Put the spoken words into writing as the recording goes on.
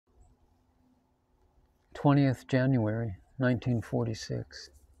20th January,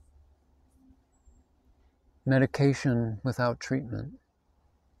 1946. Medication without treatment.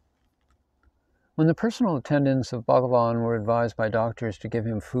 When the personal attendants of Bhagavan were advised by doctors to give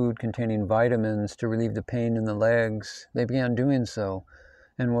him food containing vitamins to relieve the pain in the legs, they began doing so,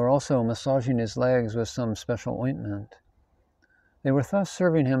 and were also massaging his legs with some special ointment. They were thus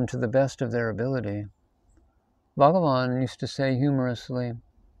serving him to the best of their ability. Bhagavan used to say humorously,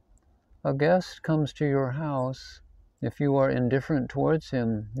 "A guest comes to your house. If you are indifferent towards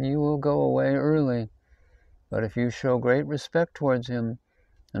him, you will go away early. But if you show great respect towards him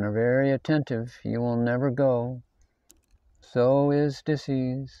and are very attentive, you will never go. So is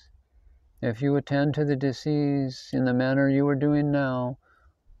disease. If you attend to the disease in the manner you are doing now,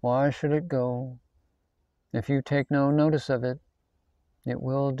 why should it go? If you take no notice of it, it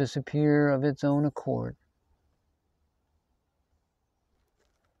will disappear of its own accord."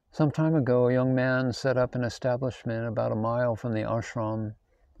 Some time ago, a young man set up an establishment about a mile from the ashram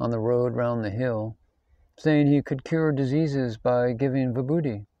on the road round the hill, saying he could cure diseases by giving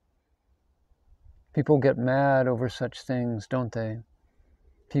vibhuti. People get mad over such things, don't they?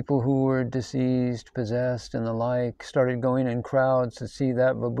 People who were diseased, possessed, and the like started going in crowds to see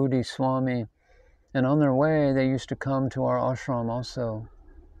that vibhuti Swami, and on their way they used to come to our ashram also.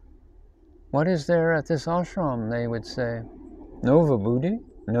 "What is there at this ashram?" they would say. "No vibhuti?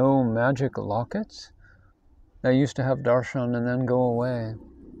 No magic lockets?" They used to have darshan and then go away.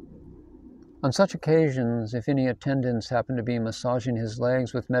 On such occasions, if any attendants happened to be massaging his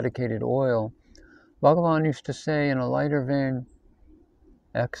legs with medicated oil, Bhagavan used to say in a lighter vein,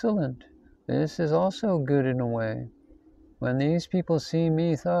 "Excellent, this is also good in a way. When these people see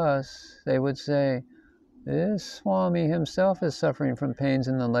me thus, they would say, 'This Swami himself is suffering from pains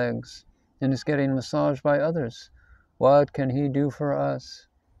in the legs and is getting massaged by others. What can he do for us?'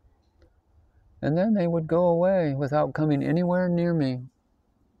 And then they would go away without coming anywhere near me.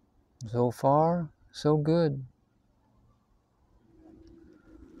 So far, so good."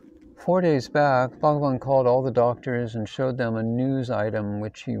 4 days back, Bhagavan called all the doctors and showed them a news item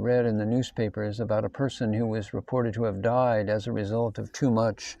which he read in the newspapers about a person who was reported to have died as a result of too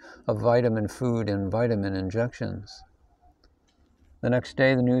much of vitamin food and vitamin injections. The next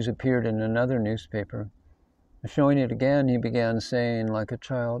day, the news appeared in another newspaper. Showing it again, he began saying, like a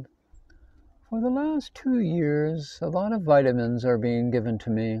child, "For the last 2 years, a lot of vitamins are being given to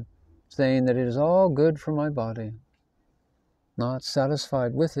me, saying that it is all good for my body." Not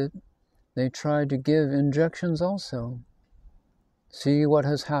satisfied with it, they tried to give injections also. See what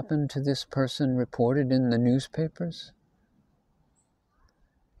has happened to this person reported in the newspapers?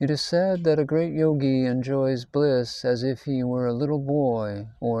 It is said that a great yogi enjoys bliss as if he were a little boy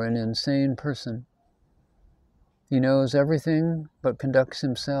or an insane person. He knows everything but conducts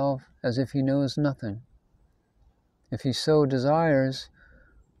himself as if he knows nothing. If he so desires,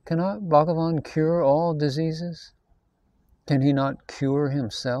 cannot Bhagavan cure all diseases? Can he not cure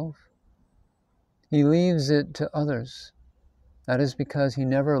himself? He leaves it to others. That is because he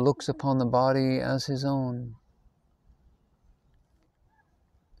never looks upon the body as his own.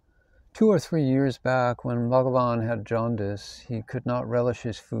 2 or 3 years back, when Bhagavan had jaundice, he could not relish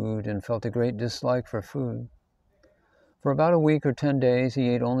his food and felt a great dislike for food. For about a week or 10 days, he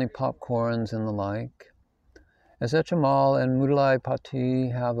ate only popcorns and the like. As Echamal and Mudalai Pati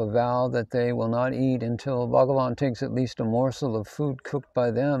have a vow that they will not eat until Bhagavan takes at least a morsel of food cooked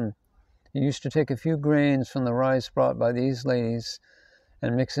by them, he used to take a few grains from the rice brought by these ladies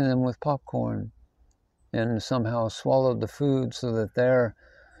and mixing them with popcorn, and somehow swallowed the food so that their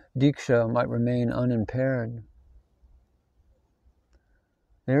diksha might remain unimpaired.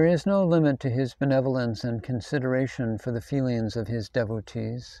 There is no limit to his benevolence and consideration for the feelings of his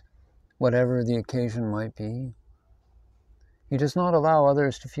devotees, whatever the occasion might be. He does not allow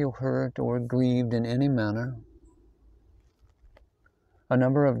others to feel hurt or grieved in any manner. A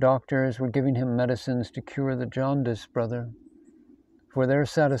number of doctors were giving him medicines to cure the jaundice brother. For their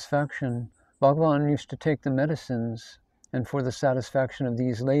satisfaction, Bhagavan used to take the medicines, and for the satisfaction of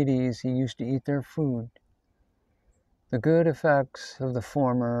these ladies, he used to eat their food. The good effects of the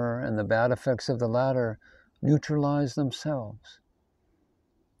former and the bad effects of the latter neutralized themselves.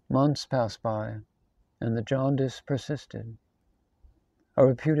 Months passed by, and the jaundice persisted. A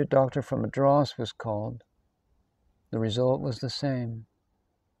reputed doctor from Madras was called. The result was the same.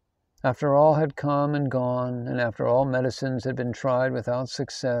 After all had come and gone, and after all medicines had been tried without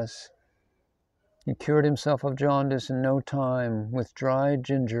success, he cured himself of jaundice in no time with dried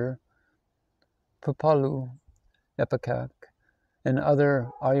ginger, papalu, ipecac, and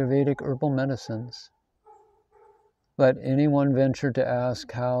other Ayurvedic herbal medicines. Let anyone venture to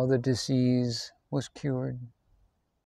ask how the disease was cured.